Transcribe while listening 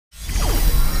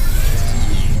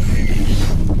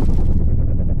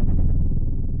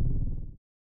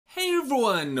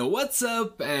everyone, what's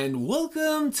up and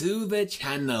welcome to the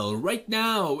channel. Right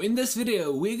now in this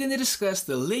video we're going to discuss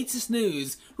the latest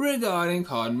news regarding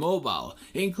COD Mobile,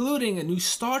 including a new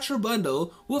starter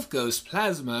bundle with Ghost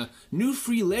Plasma, new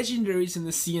free legendaries in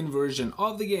the CN version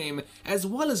of the game, as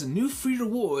well as new free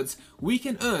rewards we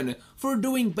can earn for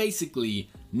doing basically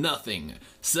nothing.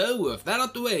 So with that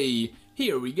out the way,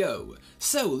 here we go.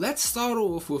 So let's start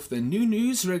off with the new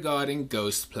news regarding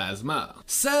Ghost Plasma.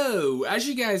 So as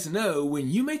you guys know, when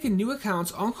you make a new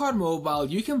account on COD Mobile,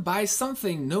 you can buy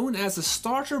something known as a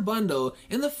starter bundle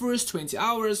in the first 20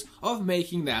 hours of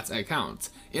making that account.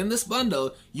 In this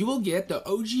bundle, you will get the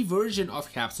OG version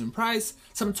of Captain Price,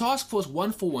 some Task Force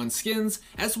 141 skins,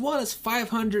 as well as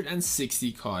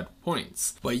 560 COD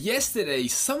points. But yesterday,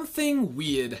 something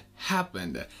weird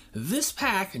happened. This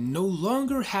pack no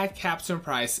longer had Captain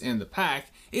Price in the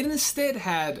pack. It instead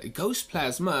had Ghost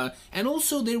Plasma, and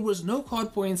also there was no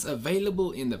COD points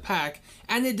available in the pack,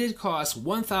 and it did cost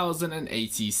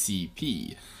 1080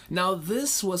 CP. Now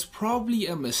this was probably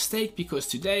a mistake because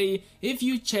today, if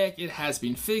you check, it has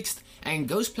been fixed and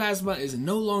Ghost Plasma is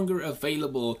no longer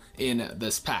available in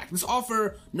this pack. This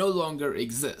offer no longer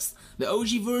exists. The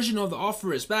OG version of the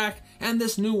offer is back and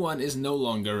this new one is no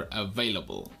longer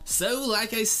available. So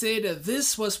like I said,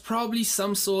 this was probably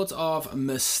some sort of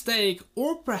mistake,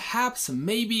 or perhaps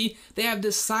maybe they have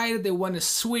decided they want to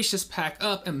switch this pack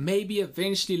up and maybe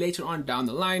eventually later on down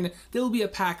the line there will be a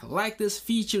pack like this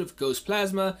featured with Ghost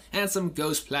Plasma and some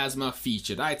Ghost Plasma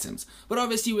featured items. But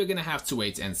obviously we're gonna have to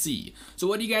wait and see. So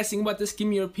what do you guys think about this? Give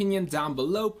me your opinion down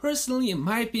below. Personally, in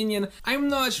my opinion, I'm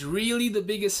not really the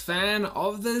biggest fan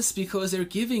of this because they're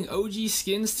giving OG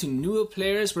skins to newer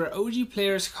players where OG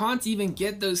players can't even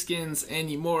get those skins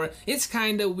anymore. It's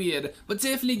kinda weird, but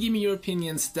definitely give me your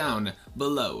opinions down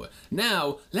below.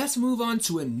 Now, let's move on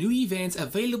to a new event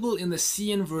available in the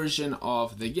CN version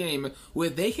of the game where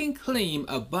they can claim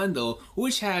a bundle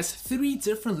which has 3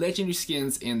 different legendary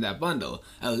skins in that bundle.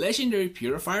 A legendary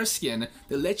Purifier skin,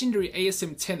 the legendary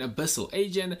ASM-10 Abyssal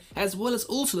Agent, as well as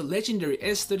also the legendary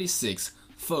S-36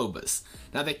 Phobos.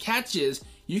 Now the catch is,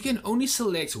 you can only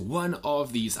select one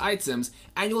of these items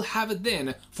and you'll have it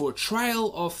then for a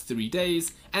trial of 3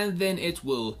 days and then it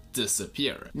will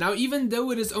disappear. Now even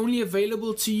though it is only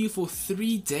available to you for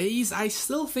 3 days, I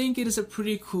still think it is a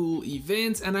pretty cool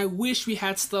event and I wish we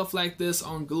had stuff like this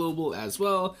on global as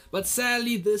well, but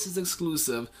sadly this is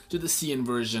exclusive to the CN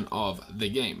version of the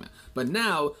game. But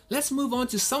now let's move on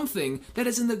to something that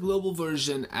is in the global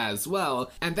version as well,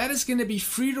 and that is going to be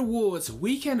free rewards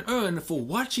we can earn for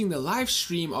watching the live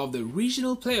stream of the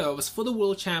regional playoffs for the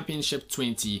World Championship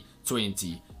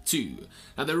 2022.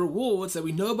 Now the rewards that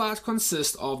we know about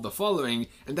consist of the following,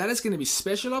 and that is going to be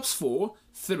Special Ops 4,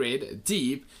 Thread,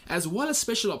 Deep, as well as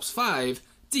Special Ops 5,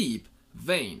 Deep,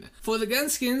 Vein. For the gun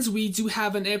skins, we do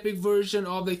have an epic version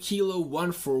of the Kilo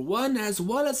 141 as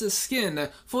well as a skin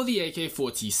for the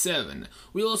AK-47.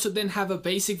 We also then have a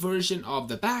basic version of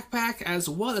the backpack as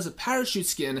well as a parachute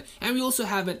skin, and we also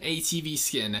have an ATV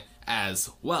skin as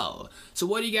well. So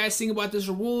what do you guys think about these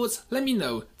rewards? Let me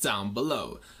know down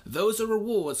below. Those are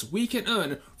rewards we can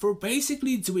earn for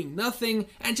basically doing nothing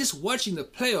and just watching the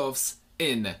playoffs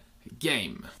in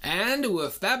game. And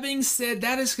with that being said,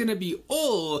 that is gonna be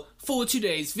all for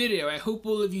today's video. I hope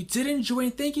all of you did enjoy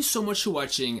and thank you so much for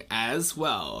watching as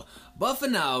well. But for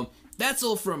now, that's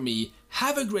all from me.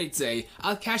 Have a great day.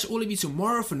 I'll catch all of you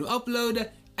tomorrow for a new upload.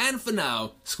 And for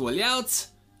now, Squally out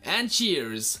and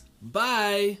cheers.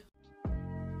 Bye.